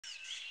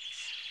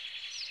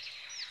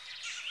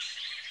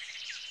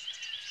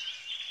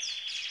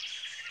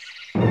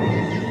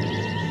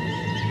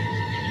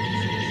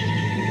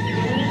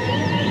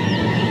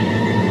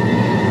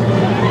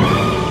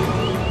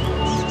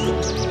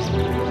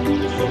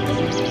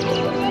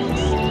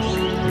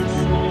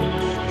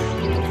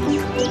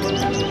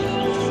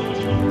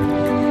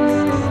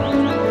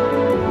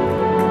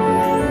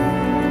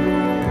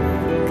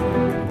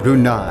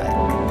Brunei.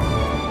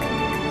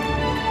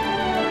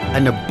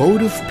 An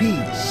abode of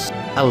peace,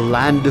 a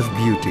land of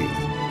beauty,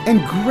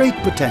 and great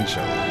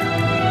potential.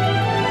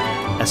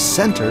 A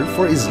center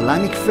for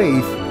Islamic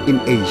faith in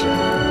Asia.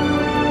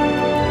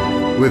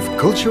 With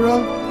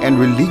cultural and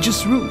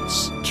religious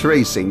roots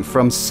tracing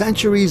from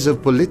centuries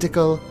of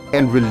political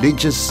and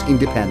religious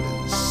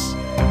independence.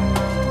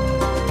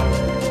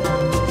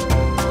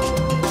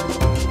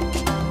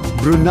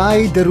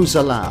 Brunei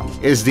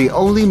Darussalam is the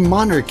only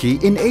monarchy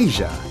in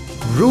Asia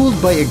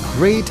ruled by a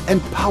great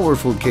and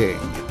powerful king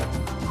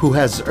who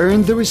has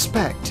earned the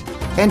respect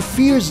and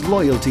fierce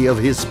loyalty of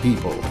his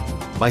people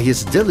by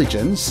his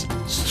diligence,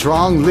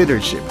 strong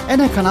leadership,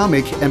 and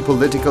economic and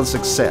political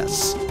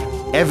success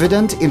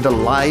evident in the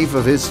life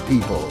of his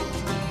people.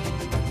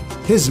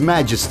 His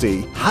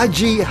Majesty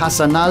Haji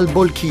Hassanal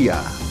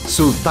Bolkiah,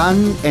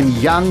 Sultan and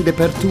Yang de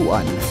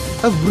Pertuan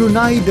of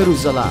Brunei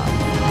Darussalam.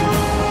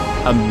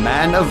 A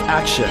man of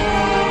action,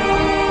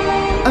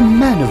 a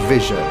man of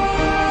vision,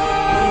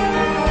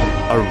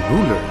 a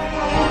ruler,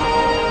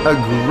 a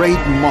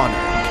great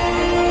monarch.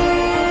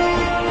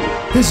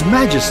 His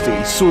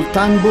Majesty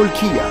Sultan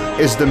Bolkiah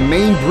is the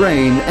main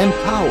brain and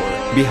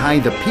power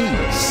behind the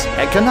peace,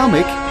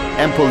 economic,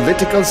 and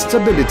political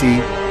stability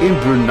in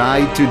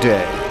Brunei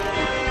today.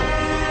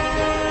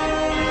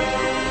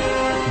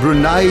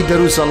 Brunei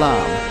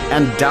Darussalam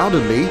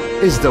undoubtedly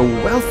is the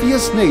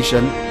wealthiest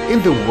nation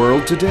in the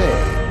world today,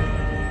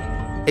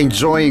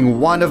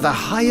 enjoying one of the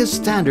highest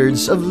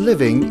standards of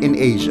living in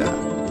Asia.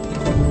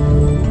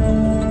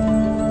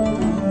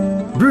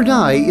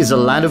 Brunei is a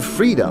land of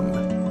freedom.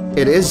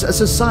 It is a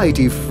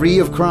society free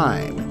of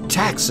crime,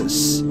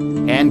 taxes,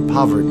 and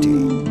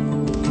poverty.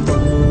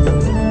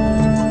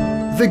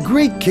 The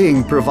great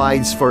king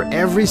provides for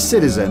every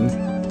citizen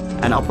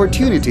an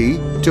opportunity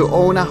to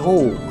own a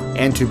home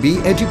and to be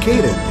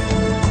educated.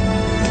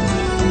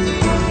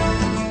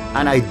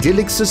 An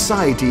idyllic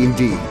society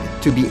indeed,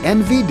 to be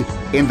envied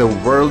in the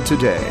world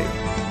today.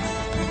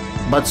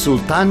 But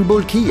Sultan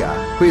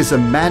Bolkiah, who is a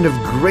man of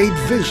great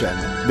vision,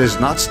 does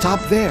not stop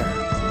there.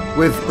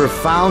 With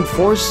profound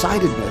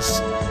foresightedness,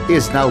 he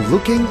is now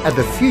looking at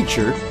the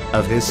future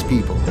of his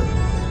people.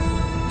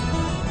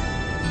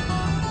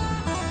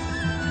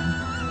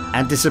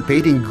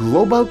 Anticipating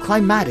global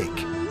climatic,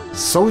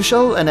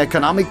 social and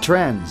economic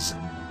trends,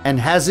 and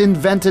has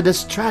invented a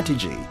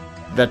strategy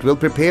that will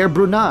prepare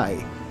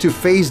Brunei to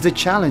face the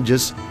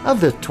challenges of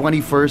the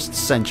 21st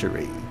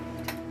century.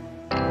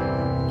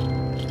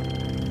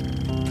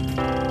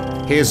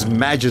 His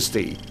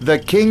Majesty, the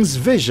King's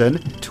Vision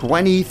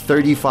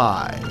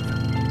 2035.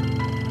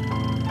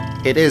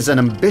 It is an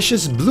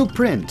ambitious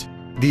blueprint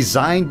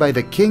designed by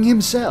the King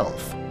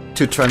himself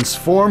to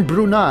transform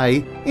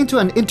Brunei into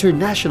an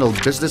international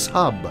business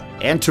hub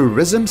and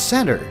tourism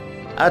center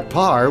at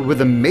par with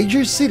the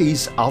major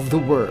cities of the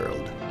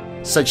world,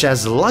 such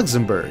as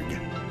Luxembourg,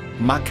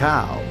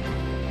 Macau,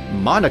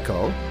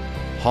 Monaco,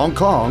 Hong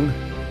Kong,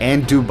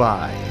 and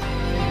Dubai.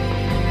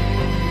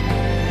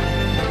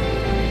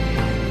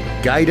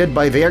 Guided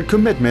by their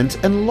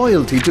commitment and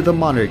loyalty to the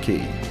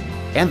monarchy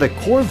and the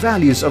core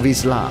values of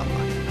Islam,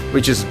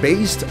 which is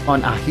based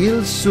on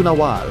Ahil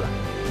Sunawal,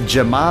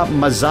 Jama'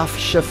 Mazhab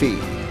Shafi,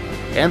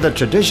 and the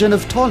tradition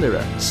of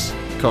tolerance,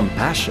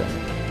 compassion,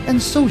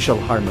 and social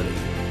harmony.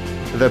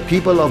 The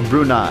people of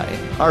Brunei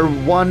are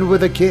one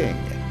with the king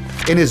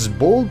in his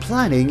bold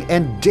planning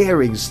and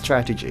daring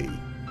strategy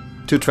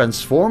to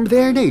transform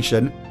their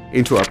nation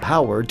into a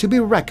power to be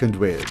reckoned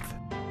with.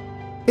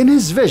 In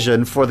his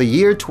vision for the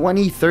year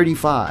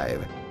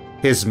 2035,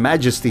 His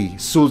Majesty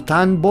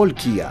Sultan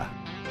Bolkiah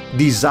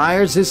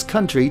desires his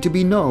country to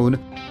be known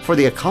for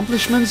the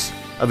accomplishments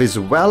of his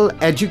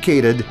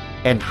well-educated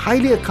and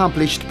highly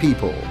accomplished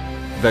people,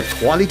 the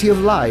quality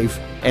of life,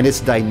 and its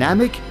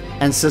dynamic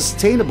and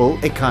sustainable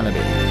economy.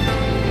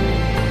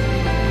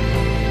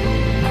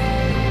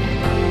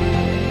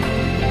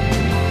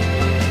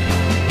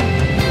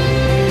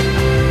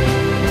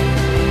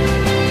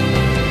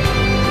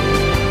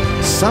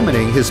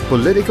 Summoning his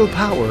political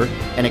power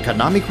and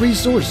economic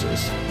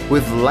resources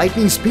with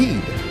lightning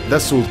speed, the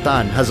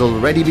Sultan has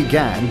already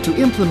begun to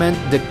implement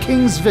the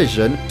King's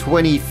Vision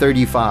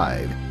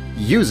 2035,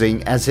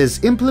 using as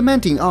his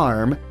implementing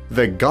arm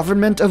the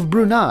government of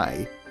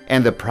Brunei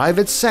and the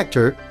private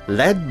sector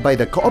led by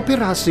the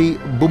Kooperasi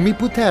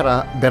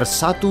Bumiputera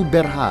Bersatu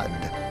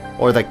Berhad,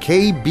 or the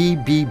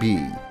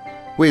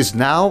KBBB, who is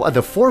now at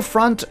the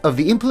forefront of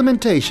the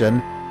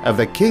implementation of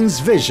the King's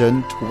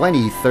Vision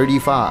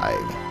 2035,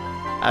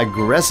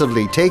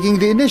 aggressively taking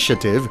the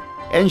initiative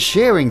and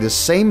sharing the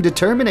same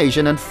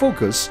determination and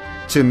focus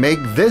to make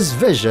this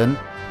vision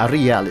a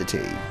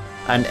reality.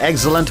 An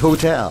excellent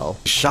hotel,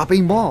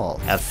 shopping mall,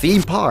 a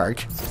theme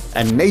park,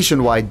 a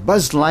nationwide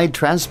bus line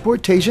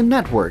transportation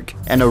network,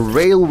 and a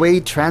railway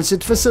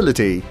transit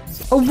facility,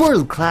 a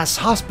world-class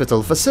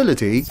hospital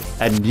facility,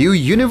 a new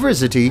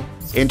university,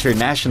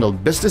 international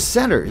business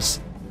centers,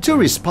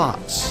 tourist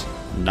spots,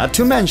 not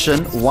to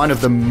mention one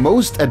of the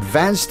most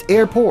advanced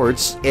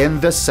airports in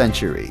the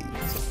century.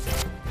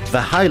 The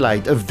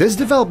highlight of this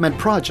development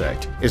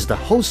project is the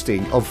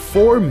hosting of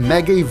 4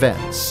 mega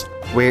events,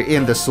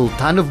 wherein the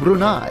Sultan of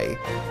Brunei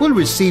will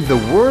receive the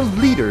world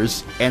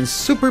leaders and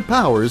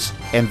superpowers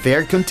and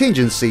their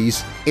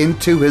contingencies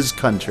into his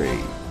country.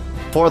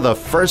 For the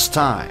first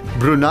time,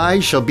 Brunei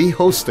shall be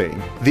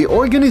hosting the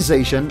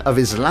Organization of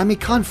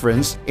Islamic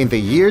Conference in the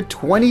year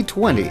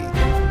 2020.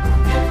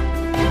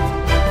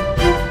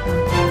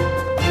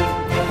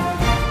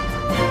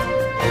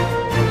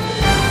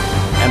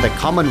 And the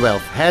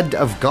Commonwealth Head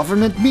of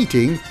Government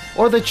Meeting,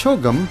 or the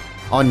CHOGM,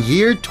 on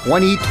year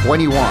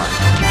 2021.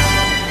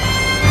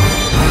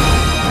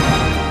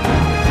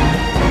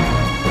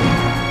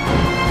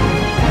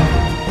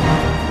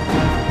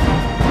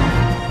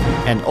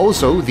 And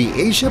also the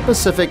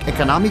Asia-Pacific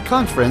Economic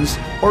Conference,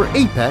 or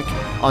APEC,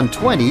 on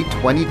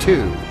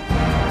 2022.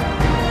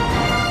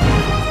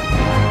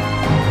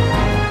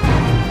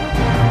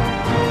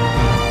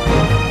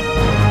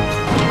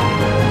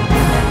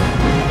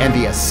 And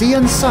the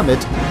ASEAN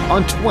Summit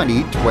on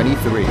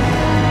 2023.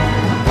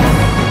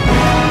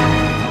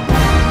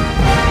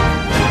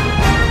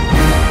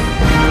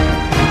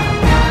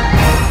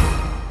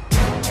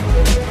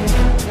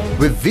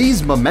 With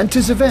these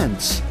momentous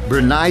events,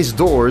 Brunei's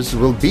doors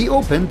will be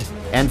opened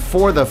and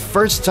for the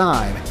first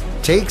time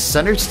take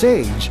center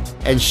stage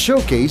and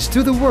showcase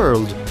to the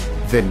world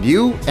the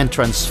new and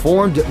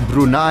transformed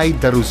Brunei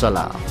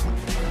Darussalam.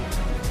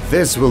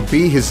 This will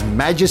be His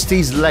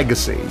Majesty's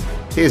legacy.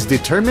 He is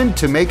determined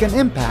to make an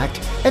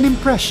impact and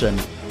impression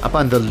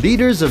upon the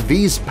leaders of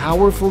these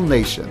powerful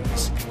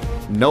nations,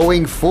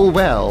 knowing full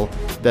well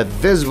that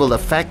this will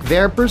affect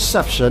their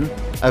perception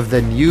of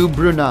the new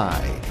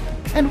Brunei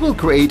and will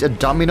create a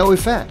domino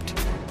effect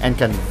and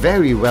can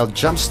very well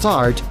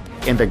jumpstart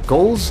in the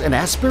goals and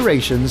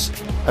aspirations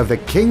of the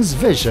King's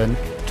Vision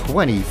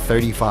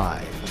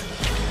 2035.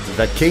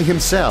 The King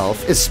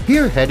himself is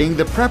spearheading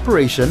the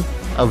preparation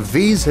of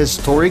these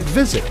historic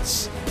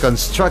visits.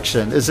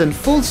 Construction is in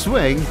full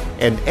swing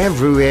and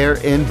everywhere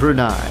in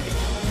Brunei.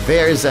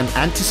 There is an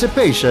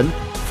anticipation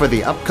for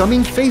the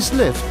upcoming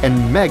facelift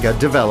and mega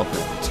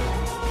development.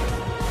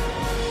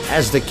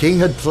 As the King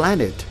had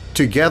planned it,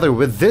 together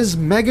with this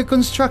mega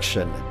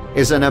construction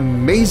is an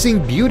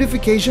amazing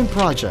beautification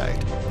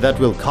project that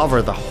will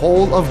cover the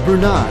whole of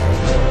Brunei,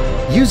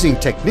 using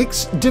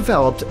techniques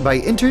developed by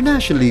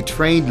internationally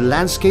trained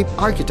landscape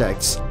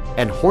architects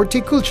and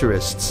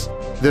horticulturists.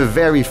 The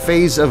very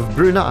face of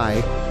Brunei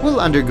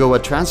will undergo a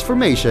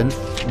transformation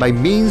by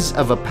means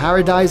of a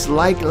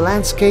paradise-like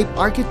landscape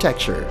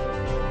architecture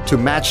to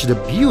match the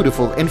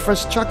beautiful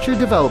infrastructure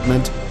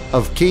development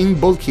of King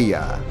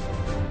Bolkiah.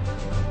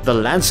 The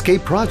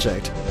landscape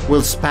project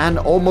will span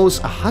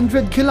almost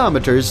 100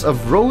 kilometers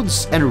of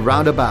roads and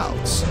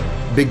roundabouts,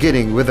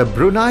 beginning with the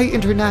Brunei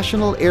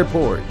International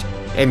Airport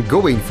and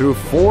going through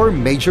 4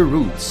 major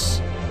routes.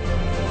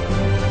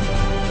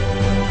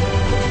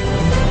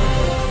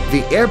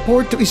 The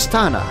airport to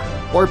Istana,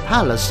 or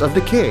Palace of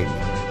the King,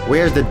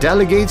 where the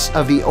delegates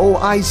of the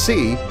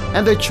OIC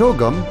and the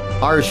CHOGM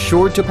are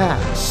sure to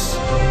pass.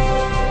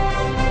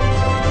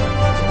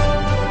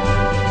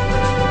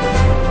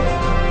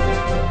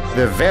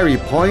 The very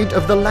point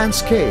of the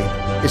landscape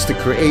is to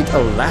create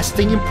a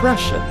lasting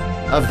impression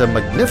of the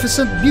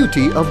magnificent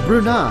beauty of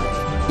Brunei,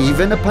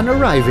 even upon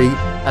arriving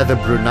at the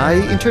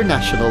Brunei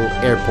International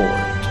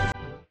Airport.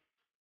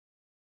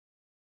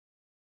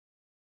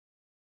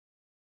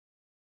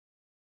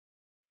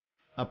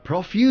 A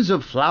profuse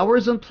of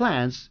flowers and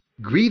plants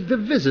greet the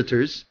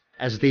visitors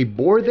as they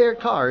board their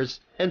cars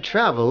and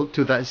travel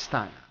to the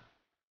Istana.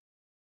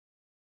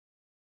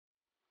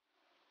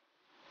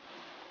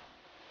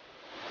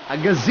 A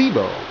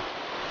gazebo,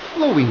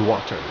 flowing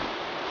water,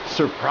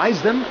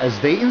 surprise them as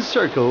they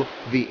encircle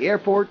the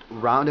airport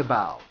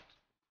roundabout.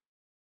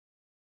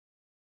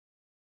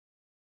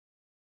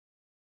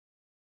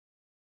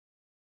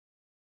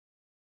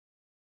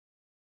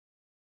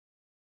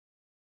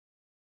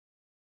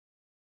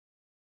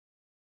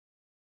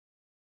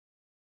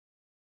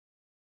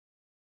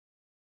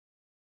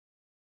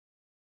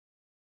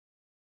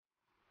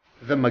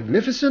 The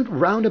magnificent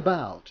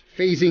roundabout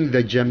facing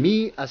the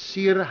Jami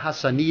Asir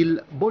Hassanil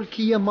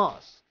Bolkiah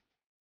Mosque.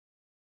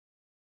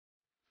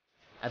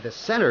 At the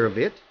center of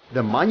it,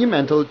 the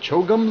monumental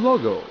CHOGM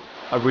logo,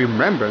 a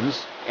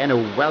remembrance and a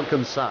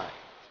welcome sign.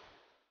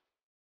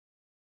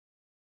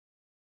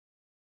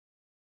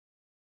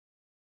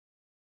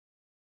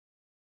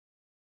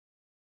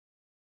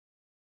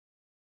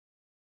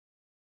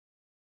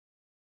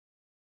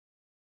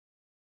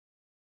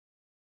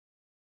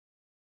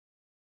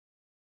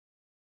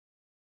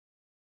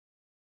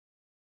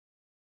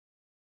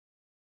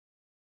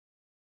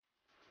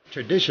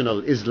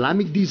 Traditional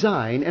Islamic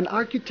design and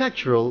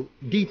architectural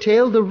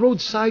detail the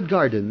roadside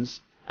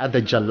gardens at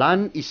the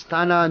Jalan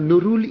Istana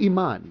Nurul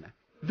Iman,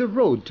 the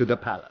road to the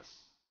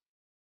palace.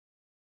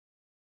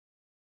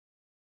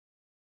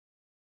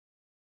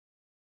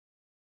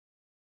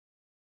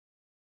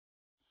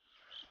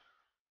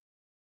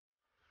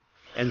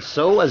 And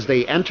so as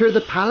they enter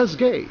the palace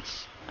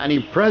gates, an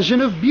impression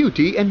of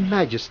beauty and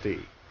majesty,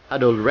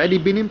 had already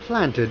been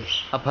implanted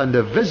upon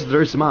the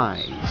visitors'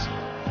 minds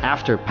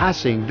after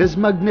passing this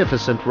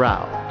magnificent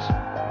route.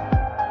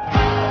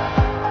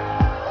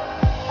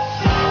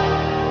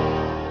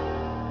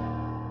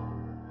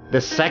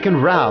 The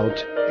second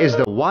route is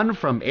the one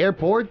from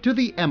airport to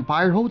the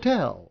Empire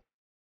Hotel.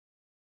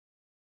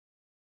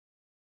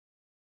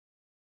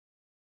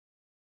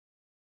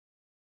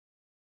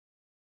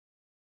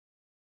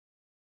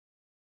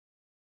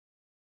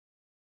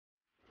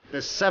 The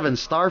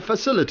 7-star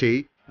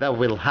facility that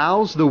will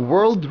house the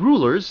world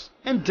rulers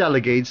and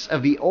delegates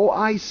of the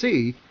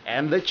OIC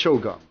and the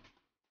Chogam.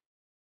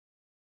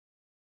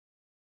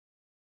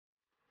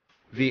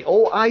 The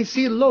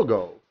OIC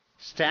logo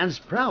stands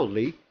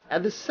proudly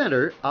at the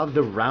center of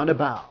the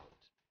roundabout.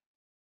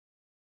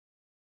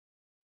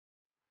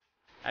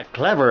 A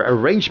clever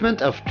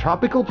arrangement of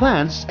tropical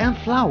plants and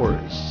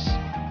flowers,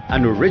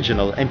 an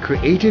original and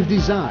creative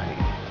design,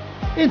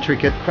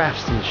 intricate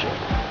craftsmanship,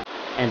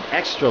 and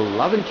extra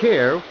love and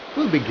care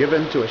will be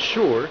given to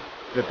assure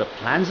that the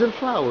plants and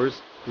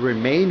flowers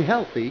remain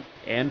healthy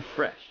and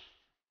fresh.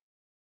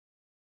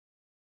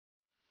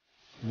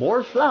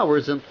 More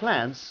flowers and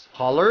plants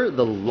color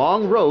the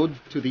long road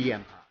to the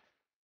empire.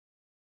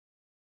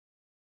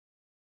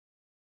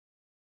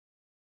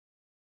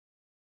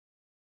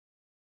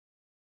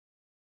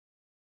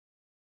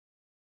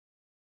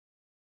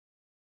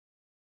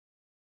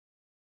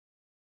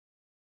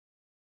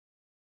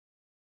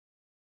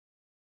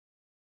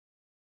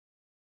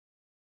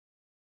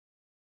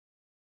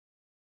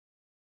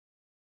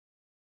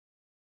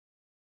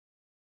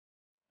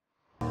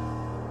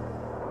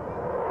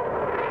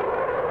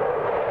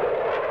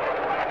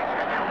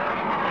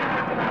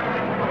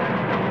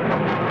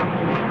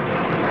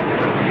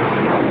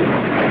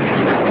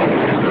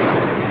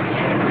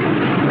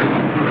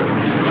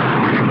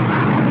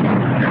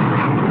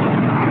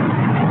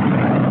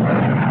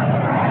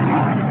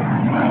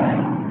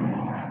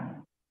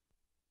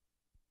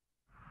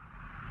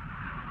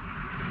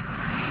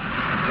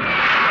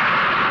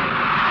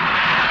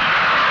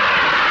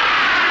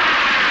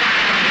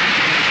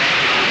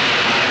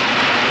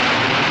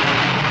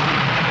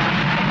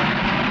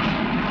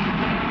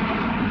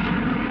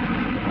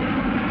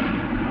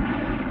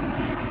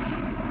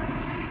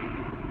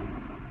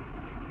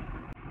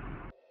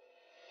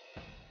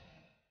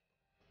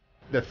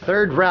 The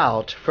third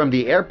route from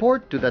the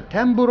airport to the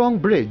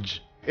Temburong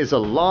Bridge is a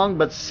long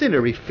but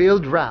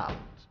scenery-filled route.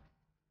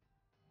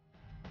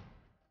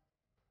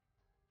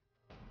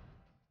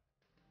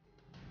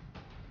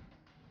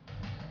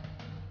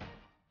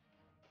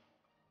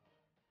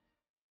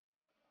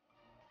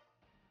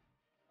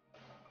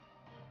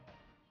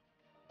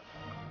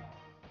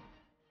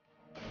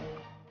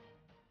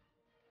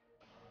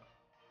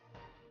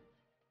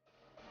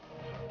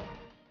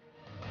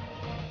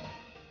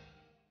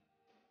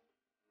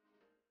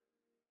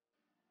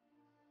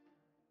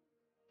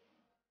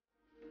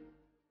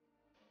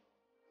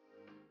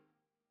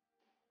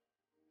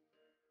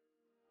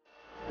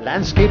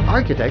 Landscape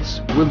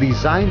architects will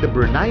design the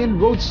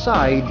Bruneian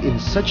roadside in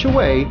such a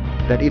way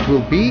that it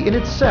will be in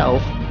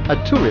itself a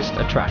tourist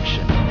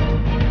attraction.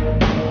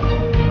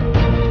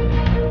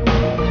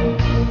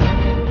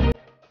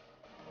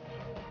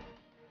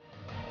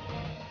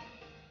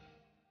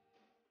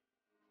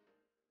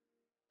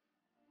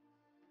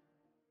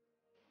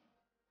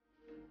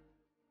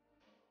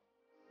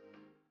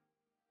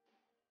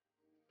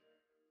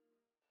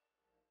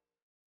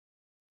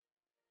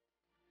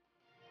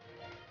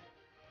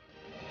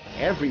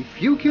 Every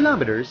few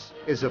kilometers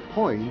is a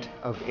point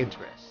of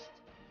interest.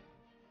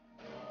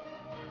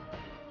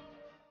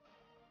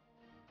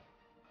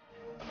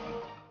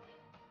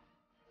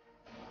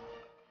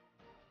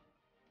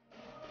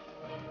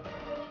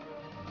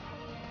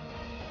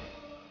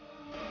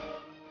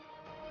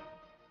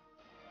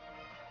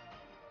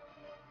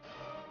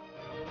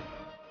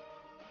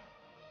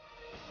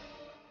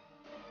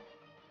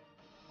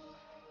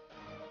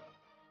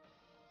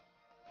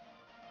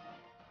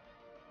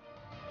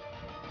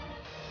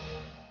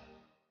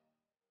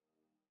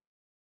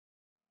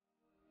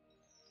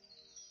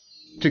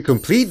 To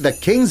complete the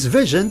King's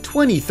Vision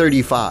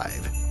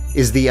 2035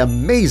 is the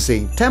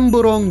amazing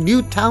Temburong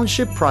New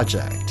Township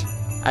project,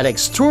 an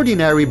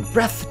extraordinary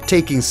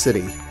breathtaking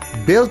city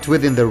built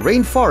within the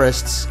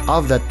rainforests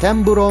of the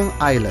Temburong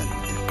Island.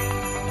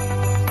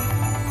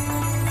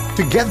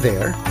 To get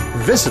there,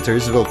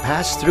 visitors will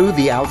pass through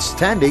the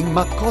outstanding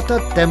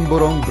Makota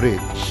Temburong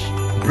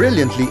Bridge,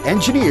 brilliantly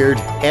engineered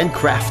and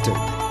crafted.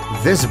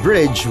 This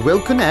bridge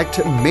will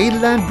connect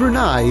mainland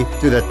Brunei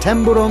to the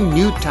Temburong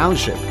New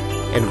Township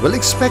and will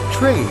expect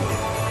trade,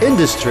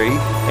 industry,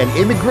 and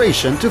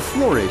immigration to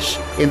flourish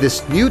in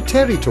this new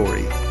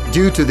territory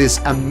due to this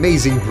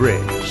amazing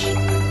bridge.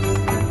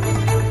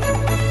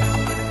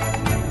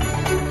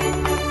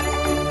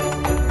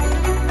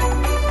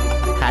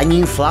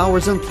 Hanging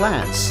flowers and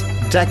plants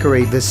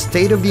decorate this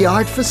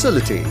state-of-the-art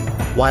facility,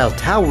 while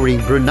towering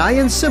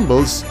Bruneian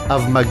symbols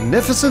of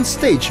magnificent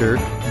stature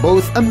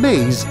both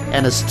amaze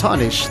and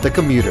astonish the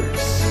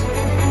commuters.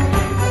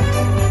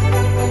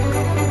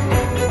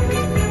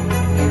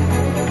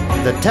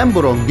 The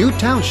Temburong New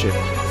Township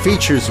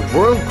features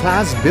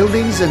world-class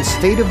buildings and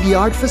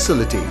state-of-the-art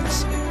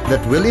facilities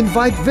that will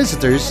invite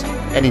visitors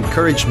and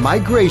encourage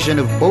migration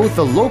of both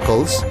the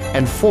locals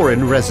and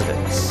foreign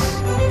residents.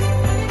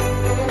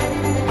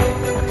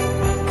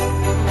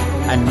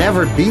 A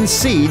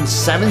never-been-seen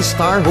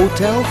 7-star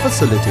hotel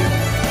facility.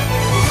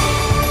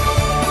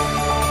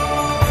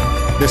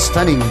 The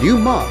stunning new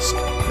mosque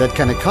that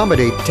can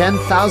accommodate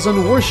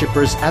 10,000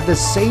 worshippers at the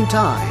same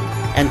time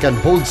and can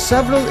hold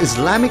several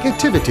Islamic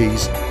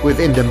activities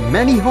within the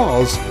many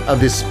halls of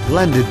this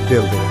splendid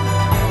building.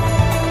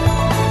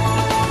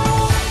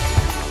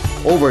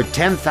 Over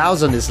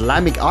 10,000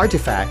 Islamic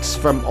artifacts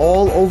from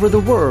all over the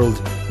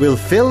world will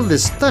fill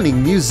this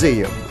stunning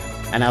museum,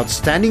 an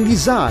outstanding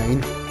design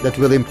that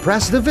will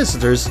impress the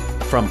visitors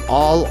from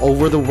all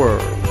over the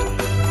world.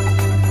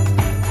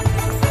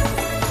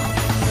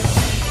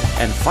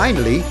 And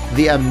finally,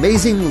 the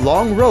amazing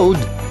long road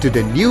to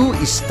the new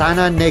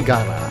Istana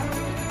Negara,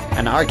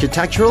 an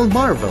architectural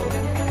marvel,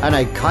 an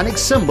iconic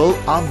symbol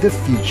of the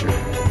future.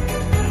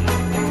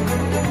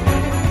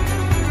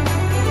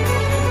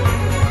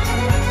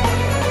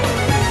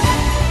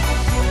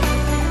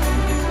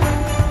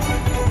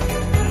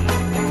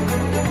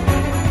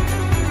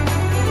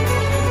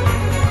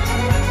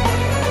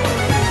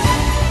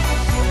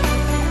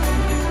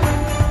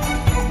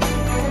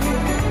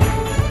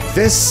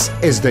 This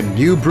is the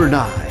new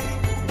Brunei,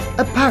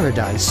 a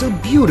paradise so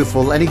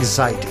beautiful and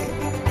exciting,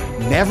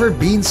 never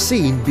been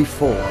seen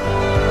before.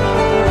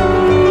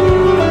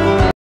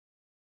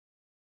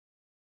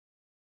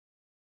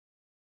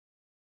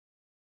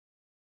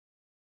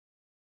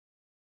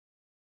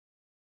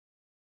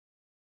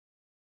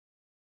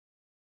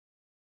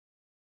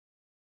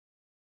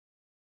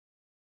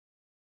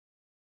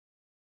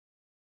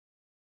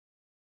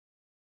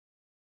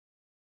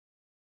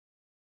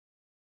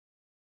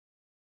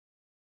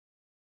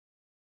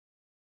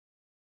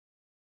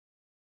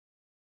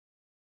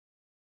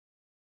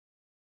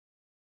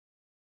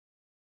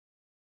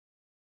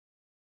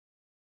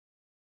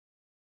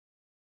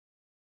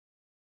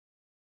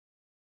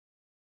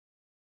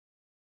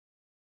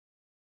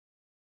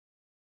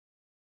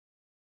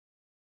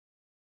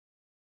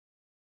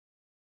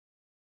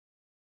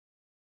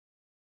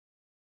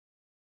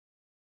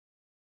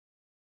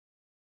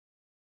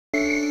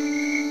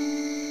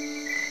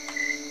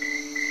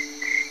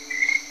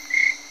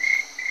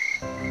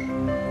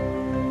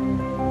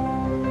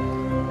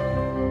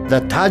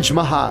 The Taj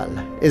Mahal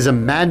is a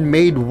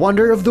man-made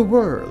wonder of the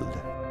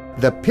world.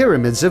 The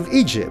pyramids of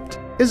Egypt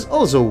is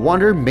also a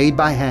wonder made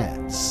by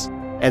hands.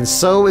 And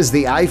so is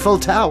the Eiffel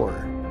Tower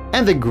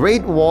and the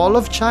Great Wall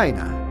of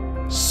China.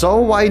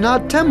 So why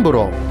not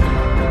Temburong?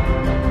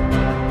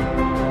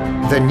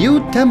 The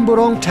new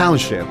Temburong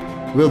Township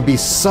will be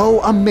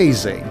so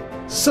amazing,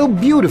 so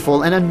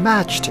beautiful and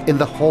unmatched in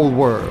the whole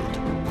world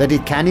that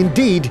it can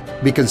indeed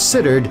be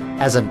considered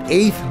as an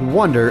 8th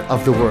wonder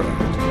of the world.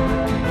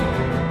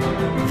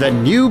 The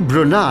new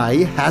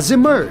Brunei has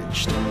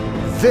emerged.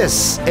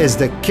 This is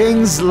the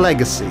King's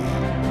legacy.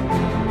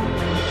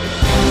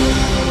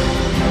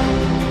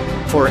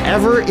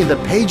 Forever in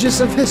the pages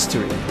of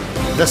history,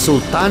 the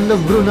Sultan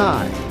of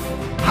Brunei,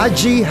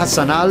 Haji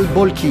Hassan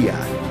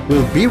al-Bolkiah,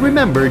 will be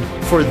remembered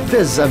for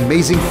this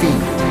amazing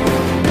feat.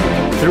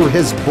 Through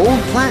his bold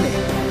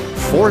planning,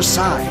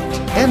 foresight,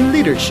 and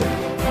leadership,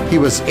 he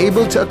was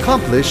able to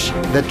accomplish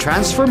the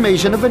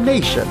transformation of a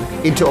nation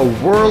into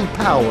a world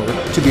power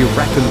to be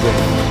reckoned with.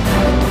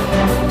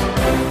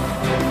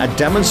 A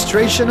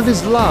demonstration of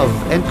his love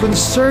and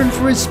concern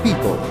for his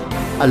people,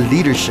 a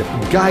leadership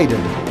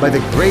guided by the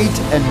great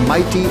and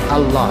mighty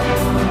Allah.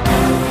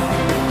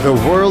 The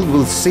world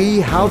will see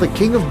how the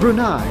King of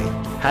Brunei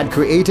had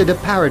created a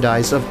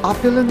paradise of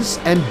opulence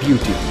and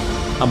beauty,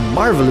 a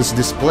marvelous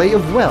display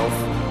of wealth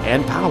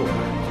and power.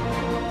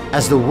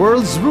 As the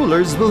world's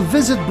rulers will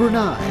visit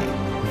Brunei,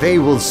 they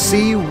will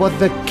see what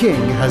the king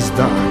has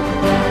done.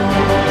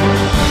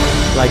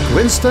 Like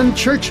Winston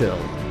Churchill,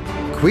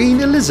 Queen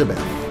Elizabeth,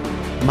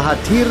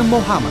 Mahathir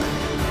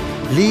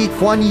Mohamad, Lee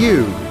Kuan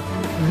Yew,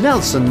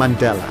 Nelson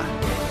Mandela,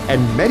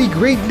 and many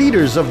great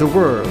leaders of the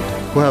world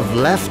who have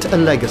left a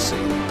legacy,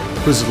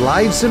 whose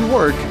lives and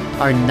work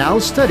are now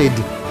studied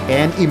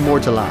and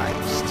immortalized.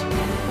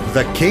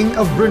 The King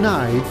of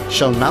Brunei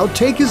shall now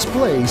take his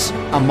place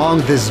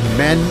among these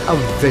men of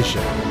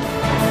vision.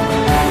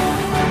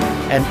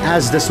 And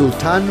as the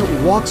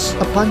Sultan walks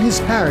upon his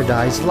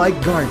paradise-like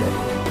garden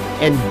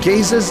and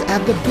gazes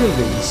at the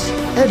buildings,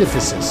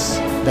 edifices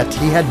that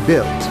he had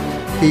built,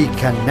 he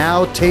can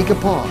now take a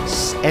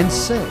pause and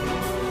say,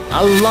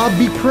 Allah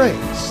be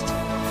praised.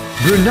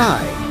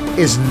 Brunei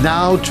is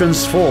now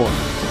transformed.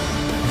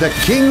 The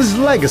King's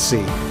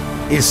legacy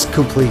is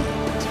complete.